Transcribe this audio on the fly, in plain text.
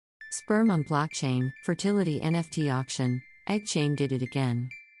Sperm on blockchain, fertility NFT auction, Eggschain did it again.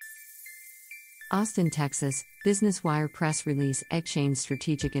 Austin, Texas, Business Wire press release. Eggschain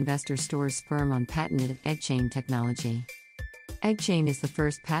strategic investor stores sperm on patented Eggschain technology. Eggschain is the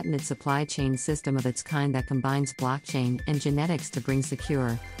first patented supply chain system of its kind that combines blockchain and genetics to bring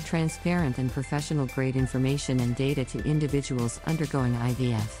secure, transparent and professional-grade information and data to individuals undergoing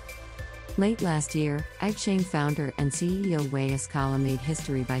IVF. Late last year, Eggschain founder and CEO Wei Escala made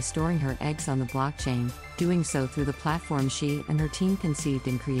history by storing her eggs on the blockchain, doing so through the platform she and her team conceived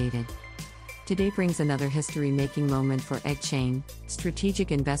and created. Today brings another history-making moment for Eggschain.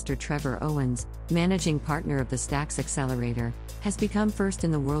 Strategic investor Trevor Owens, managing partner of the Stacks Accelerator, has become first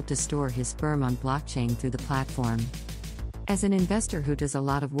in the world to store his sperm on blockchain through the platform. As an investor who does a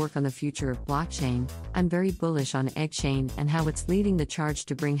lot of work on the future of blockchain, I'm very bullish on Eggschain and how it's leading the charge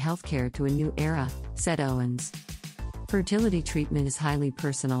to bring healthcare to a new era, said Owens. Fertility treatment is highly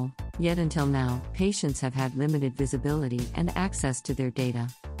personal, yet until now, patients have had limited visibility and access to their data.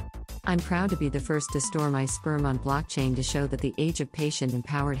 I'm proud to be the first to store my sperm on blockchain to show that the age of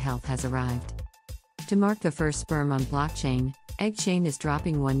patient-empowered health has arrived. To mark the first sperm on blockchain, Eggschain is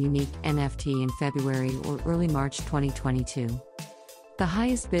dropping one unique NFT in February or early March 2022. The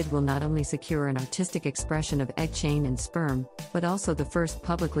highest bid will not only secure an artistic expression of Eggschain and sperm, but also the first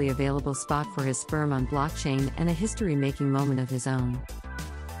publicly available spot for his sperm on blockchain and a history-making moment of his own.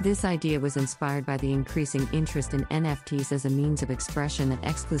 This idea was inspired by the increasing interest in NFTs as a means of expression and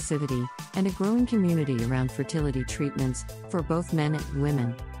exclusivity, and a growing community around fertility treatments, for both men and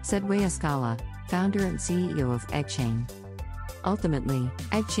women, said Wei Escala, founder and CEO of Eggschain. Ultimately,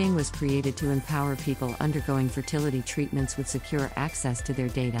 Eggschain was created to empower people undergoing fertility treatments with secure access to their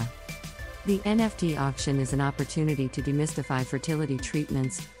data. The NFT auction is an opportunity to demystify fertility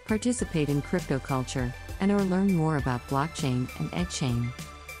treatments, participate in crypto culture, and/or learn more about blockchain and Eggschain.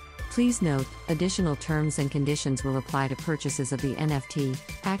 Please note, additional terms and conditions will apply to purchases of the NFT,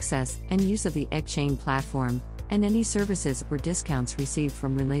 access, and use of the Eggschain platform, and any services or discounts received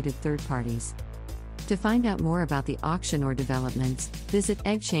from related third parties. To find out more about the auction or developments, visit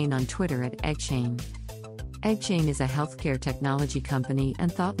Eggschain on Twitter at Eggschain. Eggschain is a healthcare technology company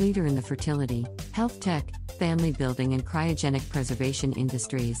and thought leader in the fertility, health tech, family building and cryogenic preservation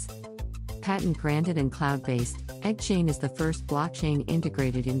industries. Patent granted and cloud-based, Eggschain is the first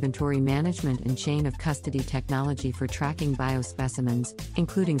blockchain-integrated inventory management and chain of custody technology for tracking biospecimens,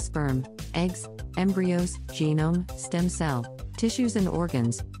 including sperm, eggs, embryos, genome, stem cell, tissues and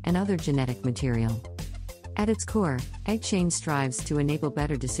organs, and other genetic material. At its core, Eggschain strives to enable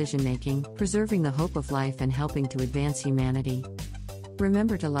better decision-making, preserving the hope of life and helping to advance humanity.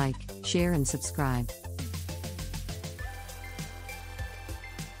 Remember to like, share and subscribe.